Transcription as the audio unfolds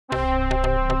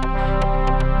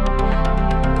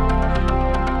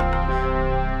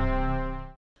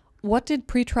What did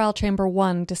Pretrial Chamber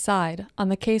 1 decide on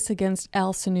the case against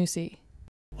Al-Senussi?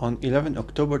 On 11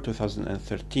 October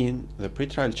 2013, the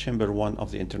Pretrial Chamber 1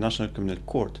 of the International Criminal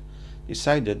Court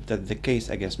decided that the case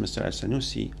against Mr.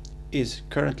 Al-Senussi is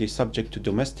currently subject to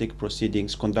domestic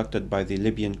proceedings conducted by the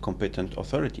Libyan competent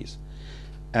authorities,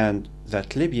 and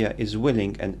that Libya is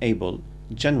willing and able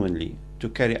genuinely to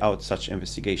carry out such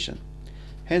investigation.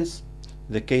 Hence,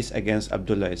 the case against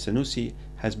Abdullah Al-Senussi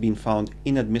has been found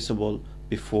inadmissible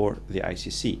before the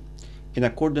ICC, in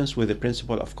accordance with the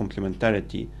principle of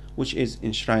complementarity, which is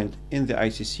enshrined in the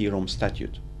ICC Rome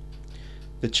Statute.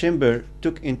 The Chamber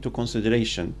took into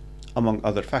consideration, among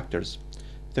other factors,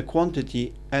 the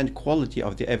quantity and quality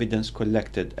of the evidence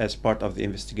collected as part of the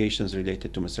investigations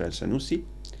related to Mr. Al-Senussi,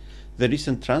 the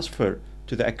recent transfer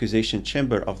to the accusation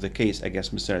chamber of the case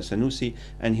against Mr. Al-Senussi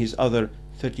and his other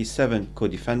 37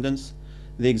 co-defendants,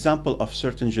 the example of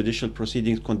certain judicial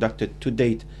proceedings conducted to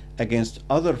date against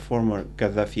other former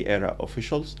Gaddafi-era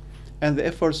officials, and the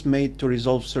efforts made to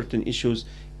resolve certain issues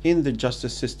in the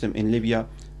justice system in Libya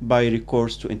by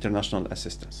recourse to international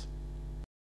assistance.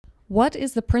 What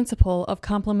is the principle of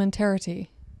complementarity?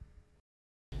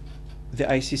 The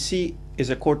ICC is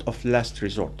a court of last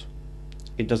resort.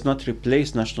 It does not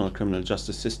replace national criminal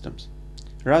justice systems.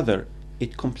 Rather,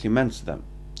 it complements them.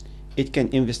 It can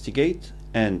investigate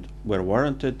and, where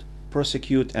warranted,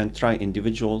 prosecute and try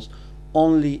individuals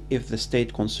only if the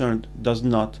state concerned does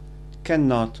not,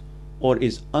 cannot, or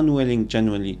is unwilling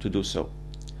genuinely to do so.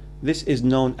 This is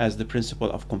known as the principle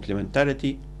of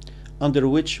complementarity, under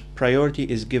which priority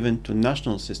is given to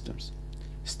national systems.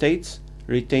 States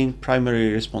retain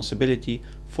primary responsibility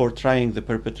for trying the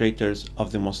perpetrators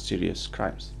of the most serious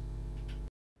crimes.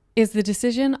 Is the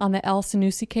decision on the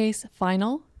Al-Senussi case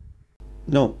final?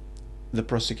 No. The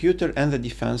prosecutor and the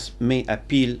defense may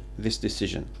appeal this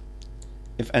decision.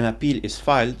 If an appeal is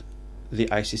filed, the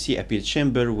ICC appeal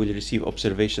chamber will receive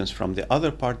observations from the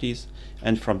other parties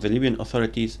and from the Libyan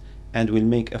authorities and will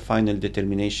make a final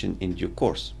determination in due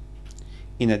course.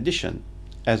 In addition,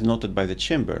 as noted by the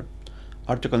chamber,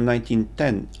 Article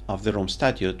 1910 of the Rome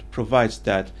Statute provides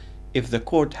that if the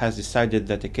court has decided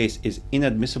that a case is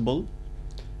inadmissible,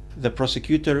 the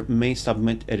prosecutor may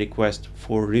submit a request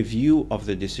for review of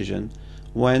the decision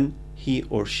when he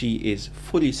or she is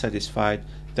fully satisfied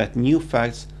that new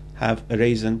facts have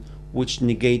arisen which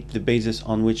negate the basis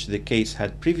on which the case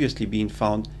had previously been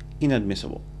found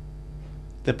inadmissible.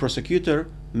 The prosecutor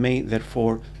may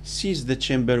therefore seize the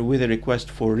chamber with a request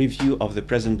for review of the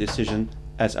present decision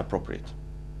as appropriate.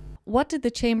 What did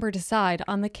the chamber decide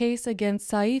on the case against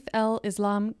Saif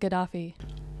Al-Islam Gaddafi?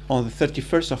 On the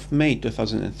 31st of May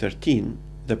 2013,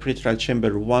 the Pretrial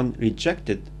Chamber 1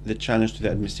 rejected the challenge to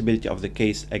the admissibility of the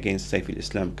case against Saif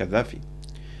Al-Islam Gaddafi.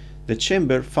 The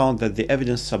chamber found that the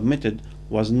evidence submitted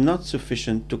was not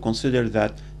sufficient to consider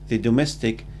that the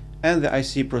domestic and the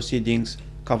ICC proceedings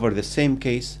cover the same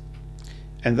case,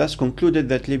 and thus concluded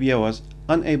that Libya was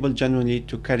unable genuinely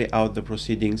to carry out the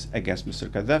proceedings against Mr.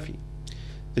 Gaddafi.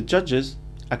 The judges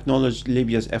acknowledged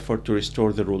Libya's effort to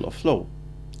restore the rule of law.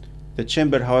 The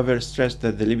chamber, however, stressed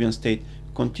that the Libyan state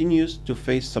continues to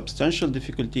face substantial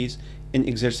difficulties in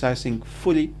exercising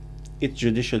fully its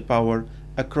judicial power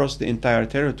across the entire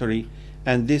territory,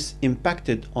 and this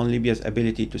impacted on Libya's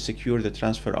ability to secure the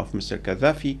transfer of Mr.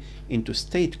 Gaddafi into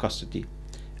state custody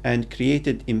and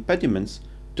created impediments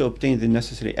to obtain the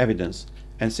necessary evidence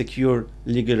and secure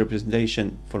legal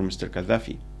representation for Mr.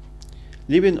 Gaddafi.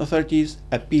 Libyan authorities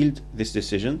appealed this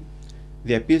decision.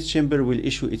 The appeals chamber will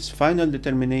issue its final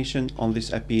determination on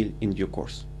this appeal in due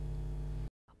course.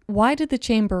 Why did the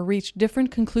chamber reach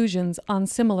different conclusions on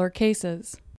similar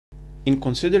cases? In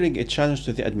considering a challenge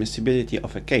to the admissibility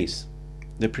of a case,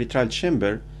 the pretrial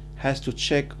chamber has to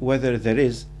check whether there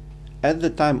is, at the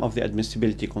time of the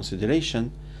admissibility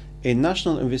consideration, a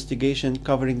national investigation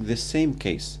covering the same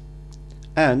case,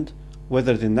 and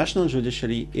whether the national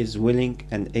judiciary is willing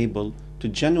and able to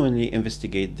genuinely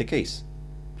investigate the case.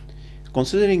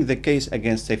 Considering the case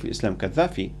against Saif Al-Islam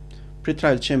Gaddafi,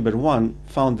 Pretrial Chamber 1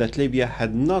 found that Libya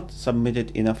had not submitted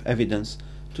enough evidence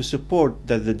to support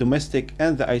that the domestic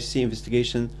and the ICC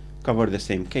investigation cover the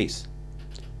same case.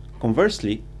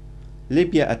 Conversely,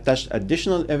 Libya attached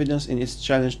additional evidence in its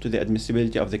challenge to the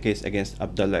admissibility of the case against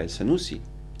Abdullah Al-Senussi,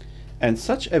 and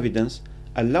such evidence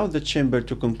allowed the chamber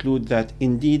to conclude that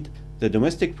indeed the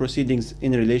domestic proceedings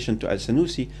in relation to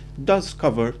Al-Senussi does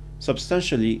cover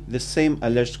substantially the same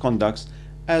alleged conducts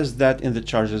as that in the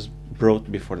charges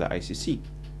brought before the ICC.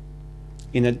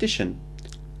 In addition,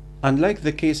 unlike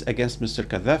the case against Mr.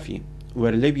 Gaddafi,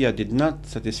 where Libya did not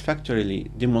satisfactorily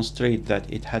demonstrate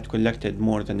that it had collected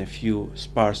more than a few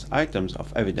sparse items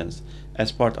of evidence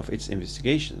as part of its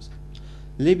investigations,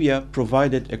 Libya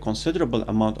provided a considerable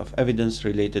amount of evidence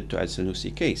related to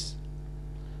Al-Senussi case.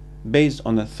 Based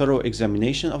on a thorough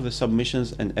examination of the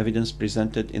submissions and evidence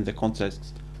presented in the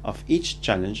context of each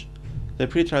challenge, the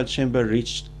pretrial chamber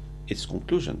reached its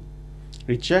conclusion,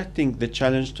 rejecting the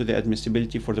challenge to the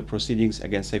admissibility for the proceedings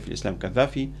against Saif Al-Islam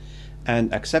Gaddafi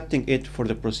and accepting it for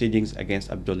the proceedings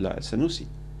against Abdullah Al-Senussi.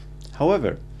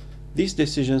 However, these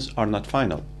decisions are not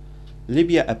final.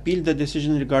 Libya appealed the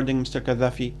decision regarding Mr.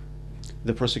 Gaddafi.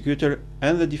 The prosecutor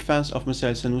and the defense of Mr.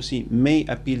 Al-Senussi may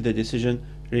appeal the decision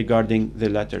regarding the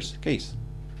latter's case.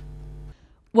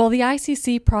 Will the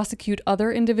ICC prosecute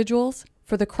other individuals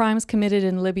for the crimes committed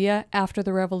in Libya after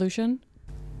the revolution?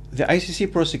 The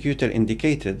ICC prosecutor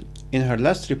indicated in her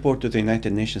last report to the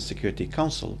United Nations Security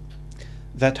Council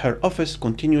that her office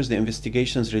continues the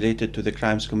investigations related to the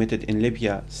crimes committed in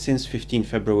Libya since 15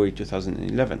 February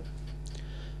 2011.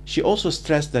 She also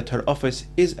stressed that her office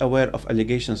is aware of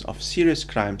allegations of serious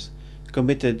crimes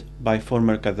committed by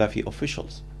former Gaddafi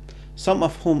officials, some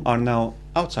of whom are now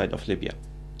outside of Libya.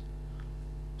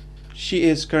 She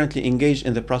is currently engaged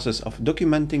in the process of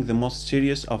documenting the most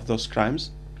serious of those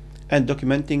crimes and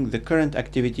documenting the current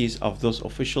activities of those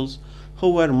officials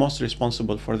who were most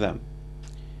responsible for them.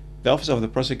 The Office of the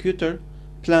Prosecutor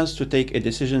plans to take a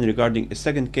decision regarding a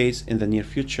second case in the near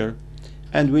future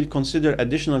and will consider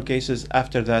additional cases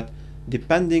after that,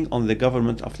 depending on the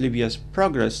government of Libya's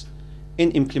progress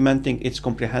in implementing its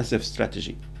comprehensive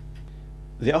strategy.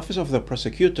 The Office of the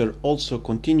Prosecutor also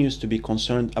continues to be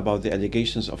concerned about the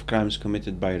allegations of crimes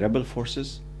committed by rebel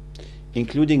forces,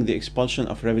 including the expulsion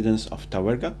of residents of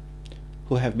Tawerga,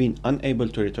 who have been unable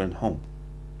to return home,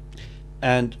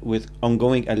 and with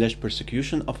ongoing alleged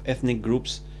persecution of ethnic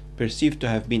groups perceived to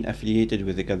have been affiliated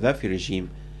with the Gaddafi regime,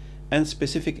 and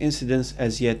specific incidents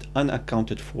as yet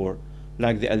unaccounted for,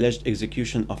 like the alleged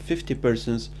execution of 50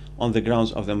 persons on the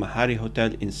grounds of the Mahari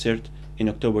Hotel in Sirte in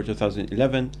October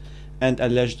 2011, and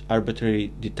alleged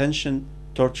arbitrary detention,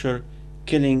 torture,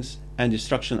 killings, and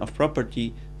destruction of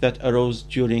property that arose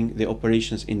during the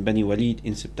operations in Bani Walid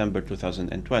in September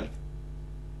 2012.